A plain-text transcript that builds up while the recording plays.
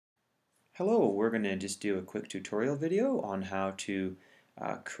Hello, we're going to just do a quick tutorial video on how to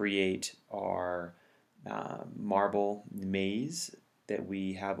create our marble maze that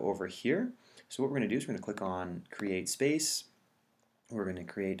we have over here. So what we're going to do is we're going to click on Create Space. We're going to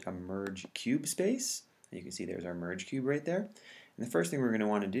create a Merge Cube space. And you can see there's our Merge Cube right there. And the first thing we're going to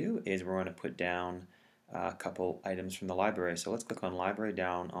want to do is we're going to put down a couple items from the library. So let's click on Library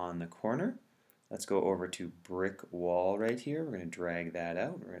down on the corner. Let's go over to brick wall right here. We're going to drag that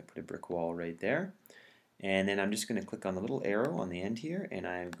out. We're going to put a brick wall right there. And then I'm just going to click on the little arrow on the end here, and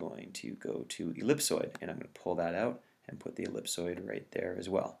I'm going to go to ellipsoid, and I'm going to pull that out and put the ellipsoid right there as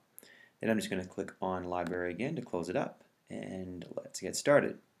well. Then I'm just going to click on library again to close it up, and let's get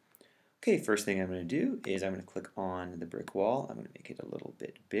started. Okay, first thing I'm going to do is I'm going to click on the brick wall. I'm going to make it a little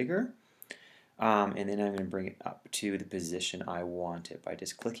bit bigger. And then I'm going to bring it up to the position I want it by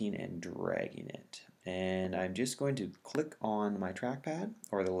just clicking and dragging it. And I'm just going to click on my trackpad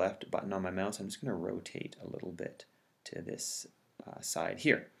or the left button on my mouse. I'm just going to rotate a little bit to this side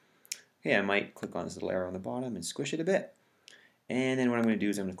here. Okay, I might click on this little arrow on the bottom and squish it a bit. And then what I'm going to do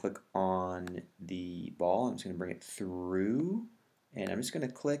is I'm going to click on the ball. I'm just going to bring it through. And I'm just going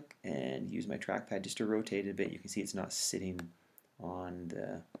to click and use my trackpad just to rotate it a bit. You can see it's not sitting on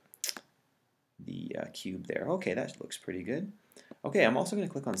the cube there. Okay, that looks pretty good. Okay, I'm also going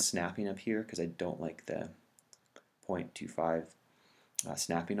to click on snapping up here because I don't like the 0.25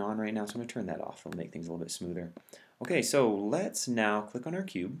 snapping on right now, so I'm going to turn that off. It'll make things a little bit smoother. Okay, so let's now click on our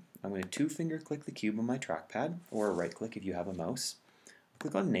cube. I'm going to two-finger click the cube on my trackpad, or right-click if you have a mouse.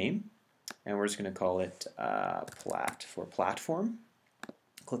 Click on Name, and we're just going to call it Plat for Platform.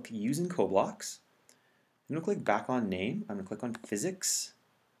 Click Use in CoBlocks. I'm going to click back on Name. I'm going to click on Physics.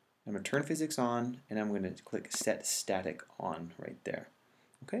 I'm going to turn physics on, and I'm going to click set static on right there.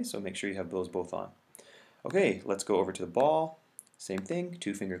 Okay, so make sure you have those both on. Okay, let's go over to the ball. Same thing,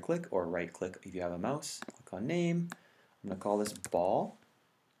 two-finger click or right-click if you have a mouse. Click on name. I'm going to call this ball.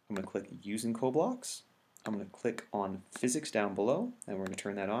 I'm going to click use in CoBlocks. I'm going to click on physics down below, and we're going to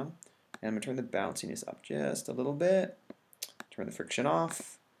turn that on. And I'm going to turn the bounciness up just a little bit. Turn the friction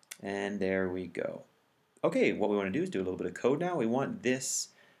off, and there we go. Okay, what we want to do is do a little bit of code now. We want this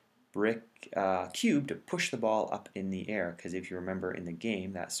brick cube to push the ball up in the air, because if you remember in the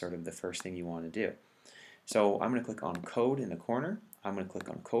game, that's sort of the first thing you want to do. So I'm going to click on Code in the corner. I'm going to click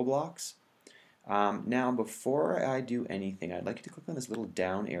on CoBlocks. Now before I do anything, I'd like you to click on this little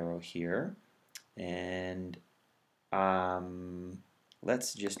down arrow here, and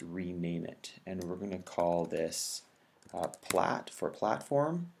let's just rename it, and we're going to call this Plat for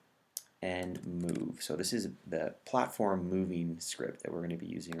Platform and Move. So this is the platform moving script that we're going to be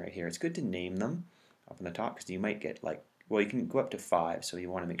using right here. It's good to name them up on the top because you might get like, well, you can go up to 5, so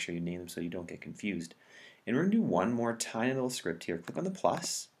you want to make sure you name them so you don't get confused. And we're going to do one more tiny little script here. Click on the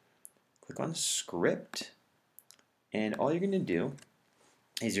plus, click on Script, and all you're going to do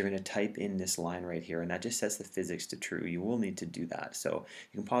is you're going to type in this line right here, and that just sets the physics to true. You will need to do that. So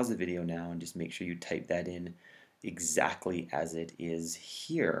you can pause the video now and just make sure you type that in exactly as it is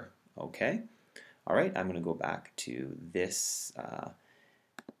here. Okay, all right, I'm going to go back to this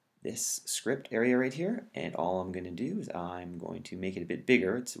this script area right here, and all I'm going to do is I'm going to make it a bit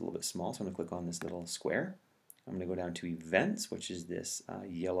bigger. It's a little bit small, so I'm going to click on this little square. I'm going to go down to Events, which is this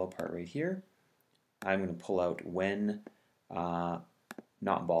yellow part right here. I'm going to pull out when, not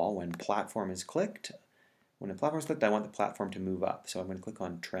ball, when platform is clicked. When the platform is clicked, I want the platform to move up. So I'm going to click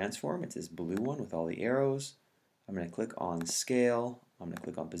on Transform. It's this blue one with all the arrows. I'm going to click on Scale. I'm going to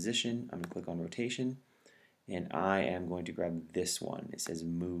click on Position. I'm going to click on Rotation. And I am going to grab this one. It says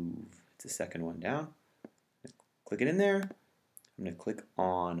Move. It's the second one down. Click it in there. I'm going to click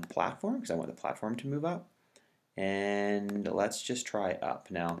on Platform because I want the platform to move up. And let's just try up.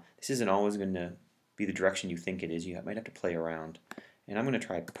 Now, this isn't always going to be the direction you think it is. You might have to play around. And I'm going to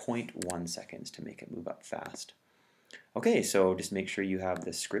try 0.1 seconds to make it move up fast. Okay, so just make sure you have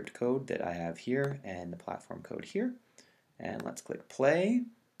the script code that I have here and the platform code here. And let's click play.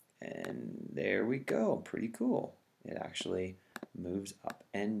 And there we go. Pretty cool. It actually moves up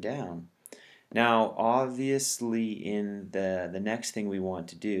and down. Now, obviously, in the next thing we want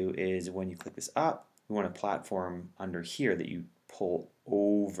to do is when you click this up, we want a platform under here that you pull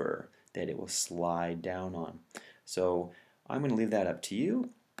over that it will slide down on. So I'm going to leave that up to you,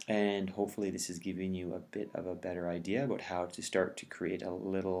 and hopefully this is giving you a bit of a better idea about how to start to create a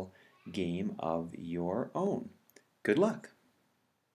little game of your own. Good luck!